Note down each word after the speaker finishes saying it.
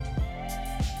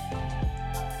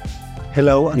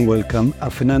Hello and welcome. I'm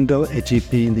Fernando, a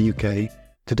GP in the UK.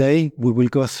 Today, we will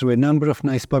go through a number of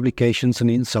nice publications on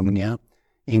insomnia,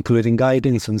 including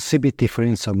guidance on CBT for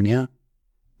insomnia,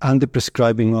 and the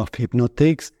prescribing of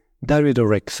hypnotics,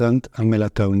 daridorexant and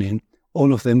melatonin,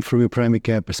 all of them from a primary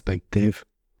care perspective.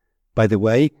 By the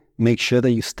way, make sure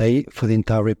that you stay for the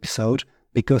entire episode,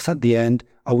 because at the end,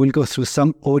 I will go through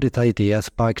some audit ideas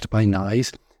backed by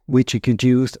NICE, which you could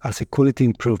use as a quality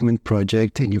improvement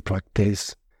project in your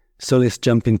practice. So let's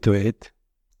jump into it.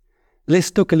 Let's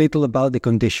talk a little about the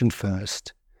condition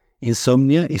first.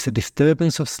 Insomnia is a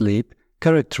disturbance of sleep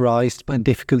characterized by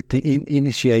difficulty in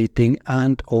initiating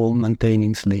and/or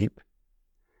maintaining sleep.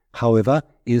 However,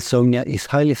 insomnia is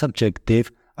highly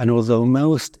subjective, and although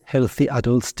most healthy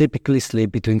adults typically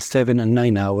sleep between 7 and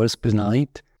 9 hours per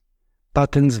night,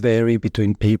 patterns vary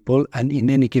between people, and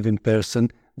in any given person,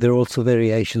 there are also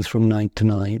variations from night to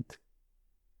night.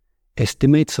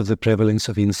 Estimates of the prevalence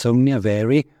of insomnia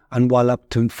vary, and while up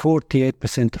to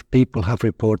 48% of people have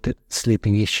reported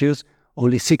sleeping issues,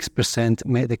 only 6%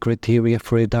 met the criteria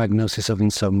for a diagnosis of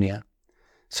insomnia.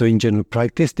 So in general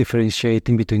practice,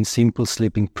 differentiating between simple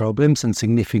sleeping problems and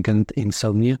significant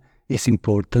insomnia is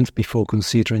important before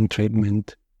considering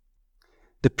treatment.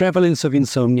 The prevalence of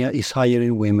insomnia is higher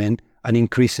in women and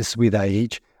increases with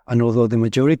age, and although the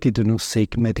majority do not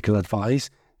seek medical advice,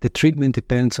 the treatment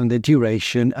depends on the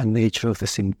duration and nature of the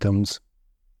symptoms.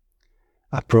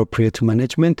 Appropriate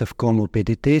management of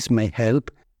comorbidities may help,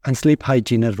 and sleep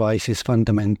hygiene advice is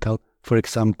fundamental, for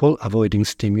example, avoiding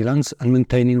stimulants and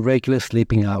maintaining regular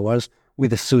sleeping hours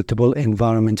with a suitable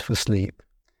environment for sleep.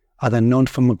 Other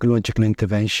non-pharmacological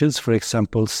interventions, for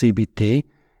example CBT,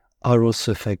 are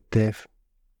also effective.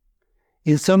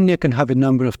 Insomnia can have a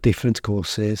number of different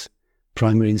causes.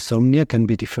 Primary insomnia can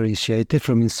be differentiated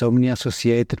from insomnia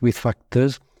associated with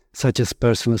factors such as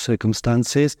personal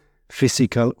circumstances,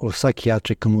 physical or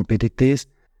psychiatric comorbidities,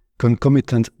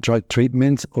 concomitant drug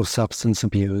treatments, or substance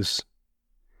abuse.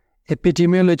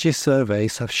 Epidemiology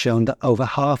surveys have shown that over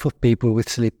half of people with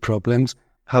sleep problems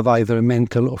have either a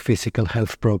mental or physical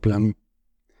health problem.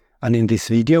 And in this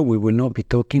video, we will not be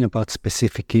talking about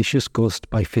specific issues caused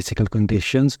by physical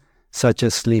conditions such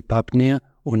as sleep apnea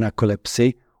or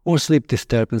narcolepsy, or sleep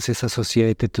disturbances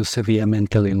associated to severe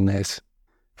mental illness.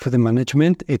 For the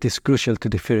management, it is crucial to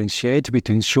differentiate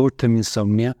between short-term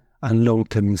insomnia and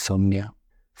long-term insomnia.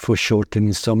 For short-term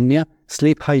insomnia,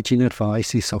 sleep hygiene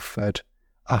advice is offered.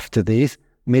 After this,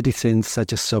 medicines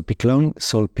such as Zopiclone,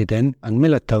 Zolpidem, and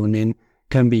melatonin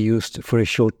can be used for a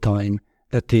short time,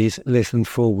 that is, less than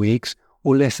 4 weeks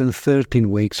or less than 13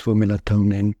 weeks for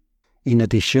melatonin. In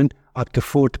addition, up to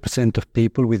 40% of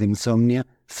people with insomnia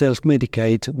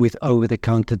self-medicate with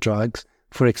over-the-counter drugs,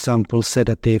 for example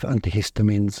sedative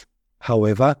antihistamines.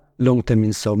 However, long-term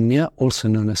insomnia, also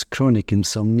known as chronic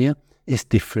insomnia, is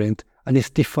different and is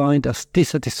defined as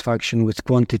dissatisfaction with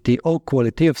quantity or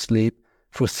quality of sleep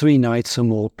for 3 nights or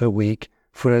more per week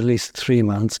for at least 3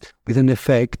 months, with an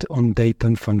effect on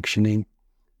daytime functioning.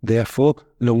 Therefore,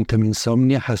 long-term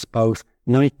insomnia has both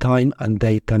nighttime and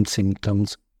daytime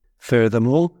symptoms.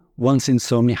 Furthermore, once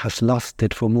insomnia has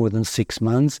lasted for more than 6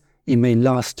 months, it may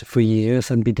last for years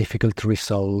and be difficult to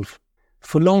resolve.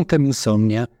 For long-term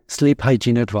insomnia, sleep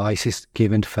hygiene advice is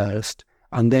given first,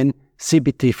 and then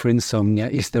CBT for insomnia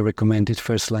is the recommended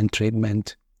first-line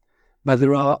treatment. But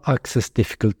there are access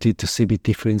difficulties to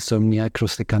CBT for insomnia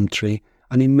across the country,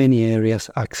 and in many areas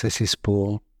access is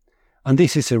poor. And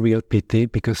this is a real pity,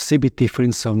 because CBT for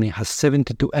insomnia has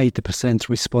 70 to 80%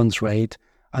 response rate,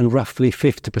 and roughly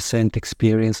 50%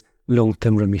 experience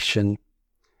long-term remission.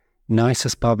 NICE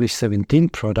has published 17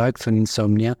 products on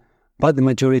insomnia, but the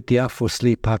majority are for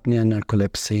sleep apnea and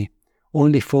narcolepsy.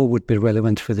 Only 4 would be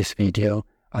relevant for this video,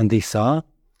 and these are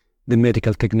the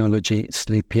medical technology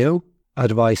Sleepio,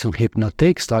 advice on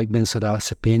hypnotics like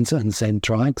benzodiazepines and Zen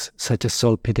drugs such as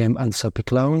Zolpidem and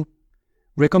Zopiclone,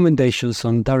 recommendations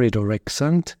on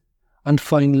daridorexant, and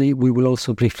finally we will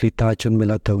also briefly touch on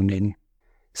melatonin.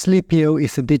 Sleepio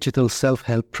is a digital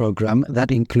self-help program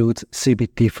that includes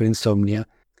CBT for insomnia,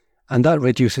 and that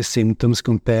reduces symptoms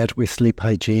compared with sleep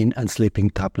hygiene and sleeping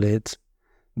tablets.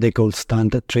 The gold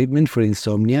standard treatment for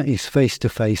insomnia is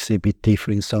face-to-face CBT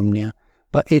for insomnia,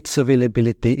 but its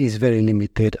availability is very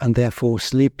limited, and therefore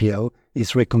Sleepio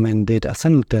is recommended as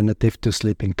an alternative to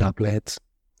sleeping tablets.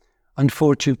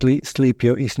 Unfortunately,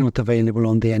 Sleepio is not available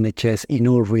on the NHS in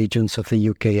all regions of the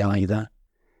UK either.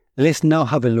 Let's now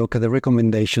have a look at the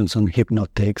recommendations on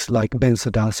hypnotics like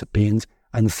benzodiazepines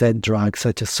and Z drugs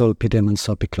such as Zolpidem and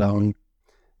Zopiclone.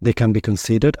 They can be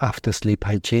considered after sleep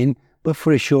hygiene, but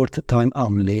for a short time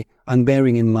only, and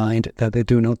bearing in mind that they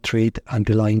do not treat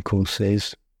underlying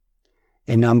causes.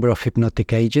 A number of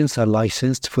hypnotic agents are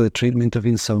licensed for the treatment of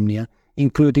insomnia,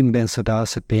 including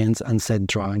benzodiazepines and Z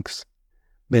drugs.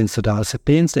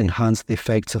 Benzodiazepines enhance the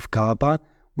effects of GABA,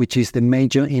 which is the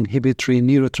major inhibitory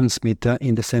neurotransmitter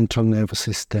in the central nervous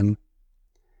system.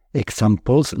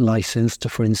 Examples licensed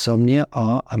for insomnia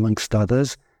are, amongst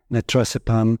others,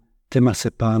 natrazepam,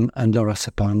 temazepam, and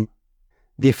lorazepam.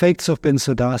 The effects of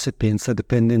benzodiazepines are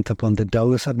dependent upon the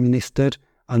dose administered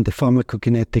and the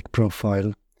pharmacokinetic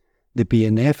profile. The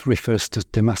BNF refers to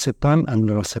temazepam and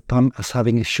lorazepam as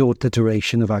having a shorter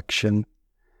duration of action.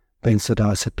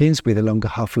 Benzodiazepines with a longer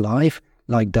half-life,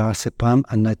 like diazepam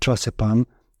and natrazepam,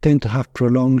 tend to have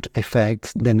prolonged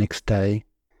effects the next day.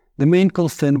 The main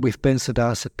concern with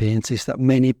benzodiazepines is that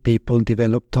many people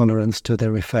develop tolerance to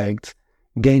their effects,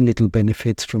 gain little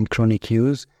benefits from chronic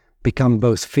use, become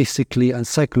both physically and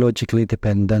psychologically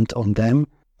dependent on them,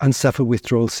 and suffer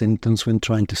withdrawal symptoms when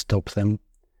trying to stop them.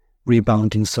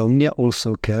 Rebound insomnia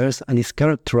also occurs and is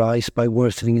characterized by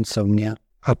worsening insomnia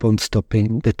upon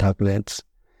stopping the tablets.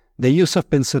 The use of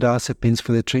benzodiazepines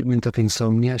for the treatment of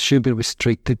insomnia should be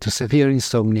restricted to severe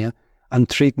insomnia, and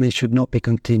treatment should not be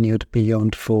continued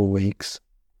beyond 4 weeks.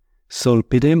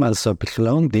 Zolpidem and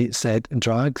sopicolone, the Z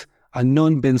drugs, are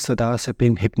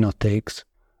non-benzodiazepine hypnotics.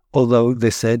 Although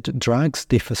the Z drugs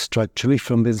differ structurally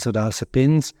from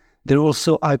benzodiazepines, they're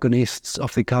also agonists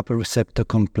of the GABA receptor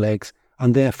complex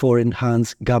and therefore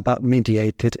enhance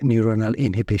GABA-mediated neuronal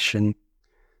inhibition.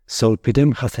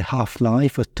 Zolpidem has a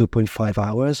half-life of 2.5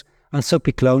 hours and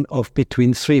sopicolone of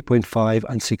between 3.5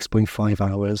 and 6.5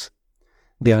 hours.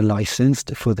 They are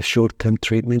licensed for the short-term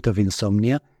treatment of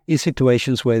insomnia in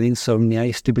situations where the insomnia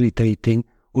is debilitating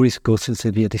or is causing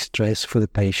severe distress for the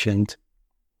patient.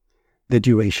 The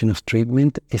duration of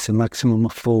treatment is a maximum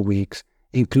of 4 weeks,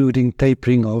 including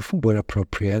tapering off where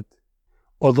appropriate.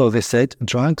 Although the Z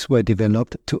drugs were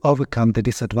developed to overcome the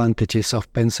disadvantages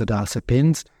of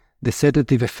benzodiazepines, the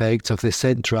sedative effects of the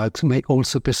Z drugs may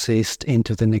also persist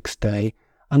into the next day,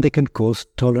 and they can cause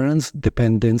tolerance,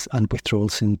 dependence, and withdrawal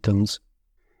symptoms.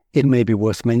 It may be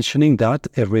worth mentioning that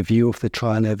a review of the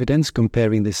trial evidence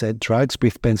comparing the Z drugs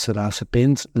with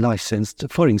benzodiazepines licensed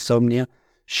for insomnia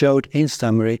showed in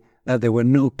summary that there were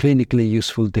no clinically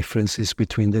useful differences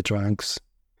between the drugs.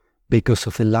 Because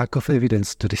of the lack of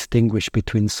evidence to distinguish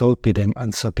between zolpidem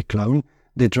and sopicolone,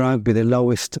 the drug with the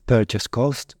lowest purchase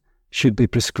cost should be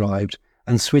prescribed,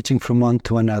 and switching from one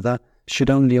to another should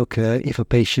only occur if a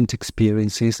patient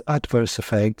experiences adverse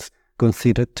effects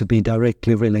considered to be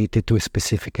directly related to a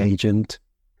specific agent.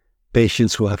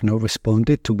 Patients who have not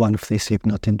responded to one of these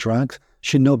hypnotic drugs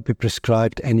should not be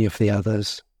prescribed any of the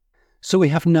others. So we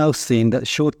have now seen that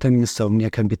short-term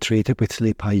insomnia can be treated with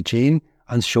sleep hygiene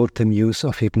and short-term use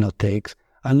of hypnotics,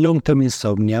 and long-term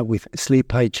insomnia with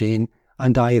sleep hygiene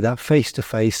and either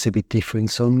face-to-face CBT for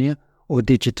insomnia or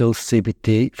digital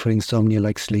CBT for insomnia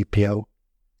like Sleepio.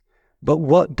 But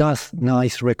what does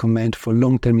NICE recommend for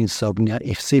long-term insomnia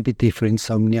if CBT for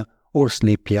insomnia or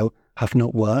Sleepio have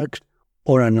not worked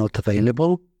or are not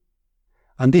available?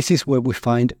 And this is where we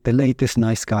find the latest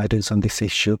NICE guidance on this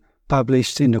issue,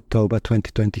 published in October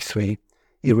 2023.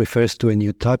 It refers to a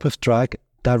new type of drug,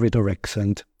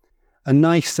 daridorexant. And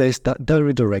NICE says that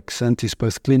daridorexant is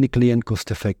both clinically and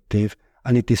cost-effective,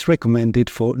 and it is recommended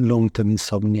for long-term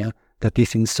insomnia, that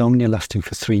is insomnia lasting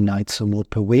for 3 nights or more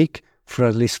per week, for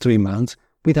at least 3 months,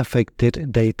 with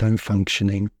affected daytime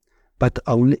functioning, but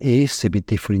only if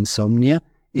CBT for insomnia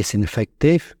is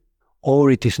ineffective,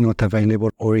 or it is not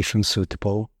available or is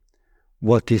unsuitable.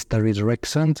 What is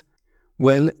daridorexant?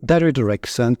 Well,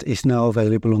 daridorexant is now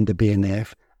available on the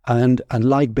BNF, and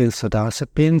unlike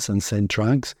benzodiazepines and Z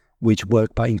drugs, which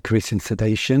work by increasing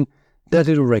sedation,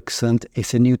 daridorexant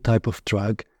is a new type of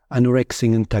drug, an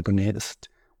orexin antagonist,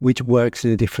 which works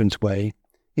in a different way.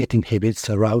 It inhibits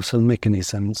arousal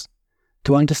mechanisms.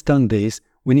 To understand this,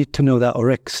 we need to know that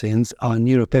orexins are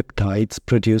neuropeptides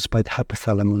produced by the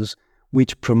hypothalamus,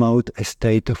 which promote a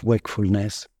state of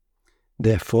wakefulness.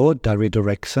 Therefore,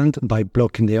 daridorexant, by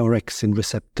blocking the orexin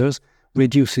receptors,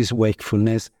 reduces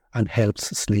wakefulness and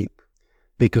helps sleep.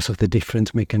 Because of the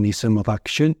different mechanism of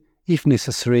action, if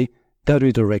necessary,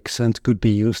 daridorexant could be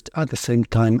used at the same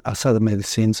time as other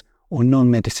medicines or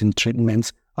non-medicine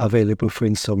treatments available for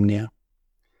insomnia.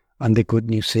 And the good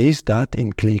news is that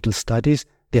in clinical studies,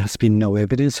 there has been no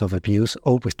evidence of abuse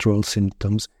or withdrawal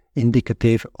symptoms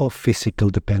indicative of physical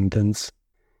dependence.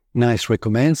 NICE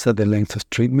recommends that the length of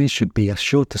treatment should be as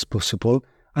short as possible,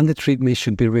 and the treatment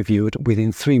should be reviewed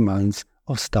within 3 months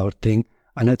of starting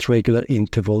and at regular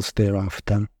intervals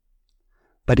thereafter.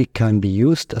 But it can be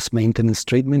used as maintenance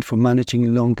treatment for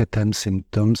managing longer-term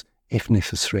symptoms if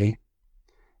necessary.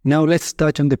 Now let's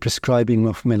touch on the prescribing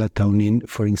of melatonin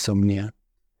for insomnia.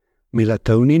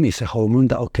 Melatonin is a hormone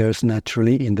that occurs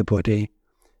naturally in the body.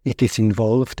 It is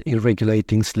involved in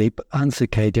regulating sleep and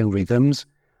circadian rhythms,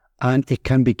 and it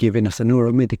can be given as an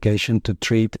oral medication to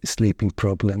treat sleeping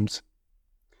problems.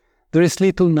 There is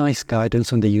little nice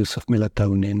guidance on the use of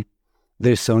melatonin.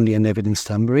 There is only an evidence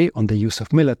summary on the use of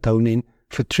melatonin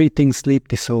for treating sleep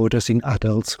disorders in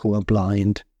adults who are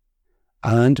blind.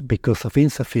 And because of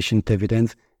insufficient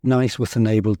evidence, NICE was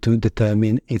unable to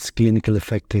determine its clinical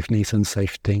effectiveness and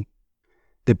safety.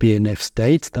 The BNF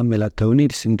states that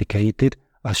melatonin is indicated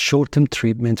as short-term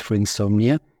treatment for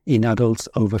insomnia in adults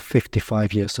over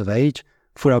 55 years of age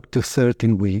for up to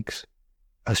 13 weeks,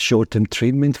 as short-term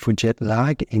treatment for jet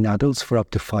lag in adults for up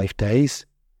to 5 days,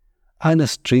 and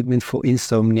as treatment for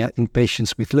insomnia in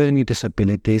patients with learning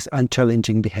disabilities and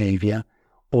challenging behavior,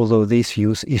 although this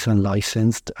use is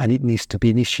unlicensed and it needs to be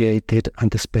initiated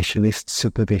under specialist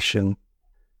supervision.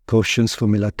 Cautions for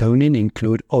melatonin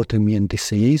include autoimmune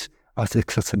disease, as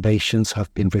exacerbations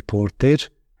have been reported,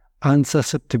 and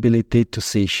susceptibility to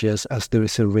seizures, as there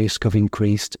is a risk of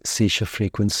increased seizure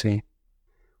frequency.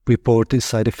 Reported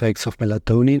side effects of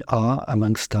melatonin are,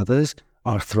 amongst others,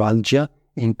 arthralgia,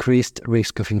 increased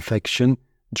risk of infection,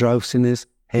 drowsiness,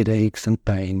 headaches and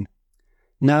pain.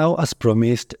 Now, as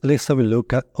promised, let's have a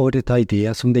look at audit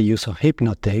ideas on the use of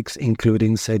hypnotics,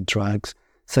 including said drugs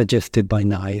suggested by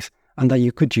NICE, and that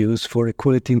you could use for a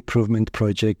quality improvement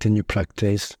project in your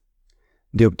practice.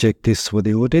 The objectives for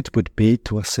the audit would be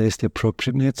to assess the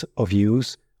appropriateness of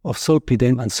use of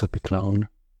zolpidem and zopiclone.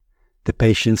 The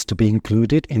patients to be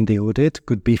included in the audit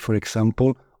could be, for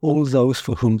example, all those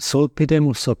for whom zolpidem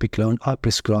or zopiclone are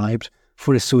prescribed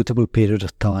for a suitable period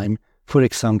of time, for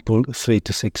example 3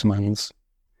 to 6 months.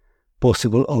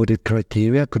 Possible audit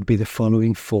criteria could be the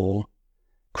following 4.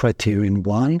 Criterion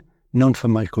 1.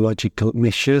 Non-pharmacological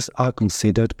measures are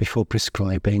considered before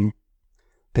prescribing.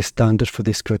 The standard for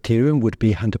this criterion would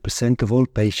be 100% of all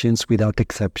patients without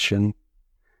exception.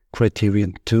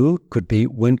 Criterion 2 could be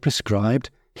when prescribed,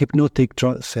 hypnotic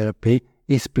drug therapy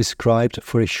is prescribed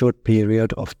for a short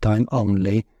period of time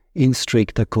only in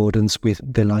strict accordance with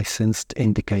the licensed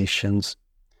indications.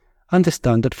 And the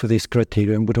standard for this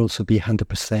criterion would also be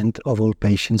 100% of all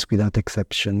patients without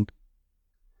exception.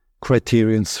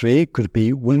 Criterion 3 could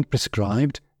be when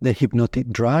prescribed, the hypnotic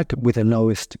drug with the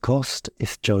lowest cost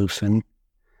is chosen.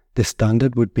 The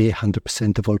standard would be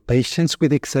 100% of all patients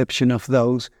with the exception of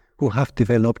those who have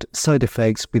developed side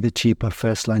effects with a cheaper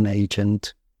first-line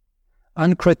agent.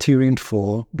 And criterion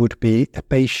 4 would be a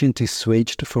patient is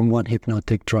switched from one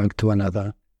hypnotic drug to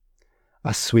another.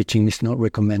 As switching is not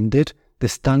recommended, the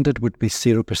standard would be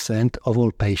 0% of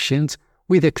all patients,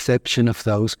 with the exception of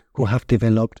those who have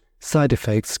developed side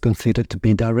effects considered to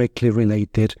be directly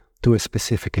related to a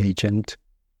specific agent.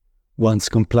 Once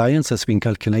compliance has been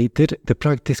calculated, the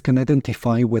practice can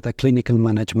identify whether clinical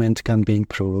management can be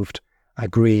improved,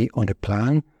 agree on a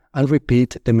plan, and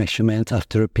repeat the measurement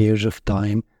after a period of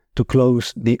time to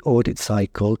close the audit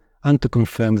cycle and to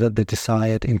confirm that the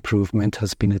desired improvement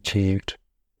has been achieved.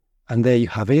 And there you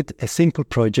have it, a simple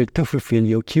project to fulfill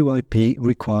your QIP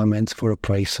requirements for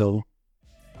appraisal.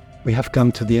 We have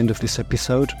come to the end of this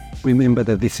episode. Remember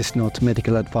that this is not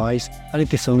medical advice and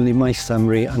it is only my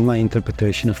summary and my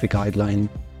interpretation of the guideline.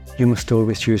 You must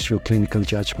always use your clinical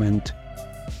judgment.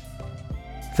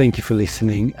 Thank you for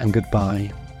listening and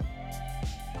goodbye.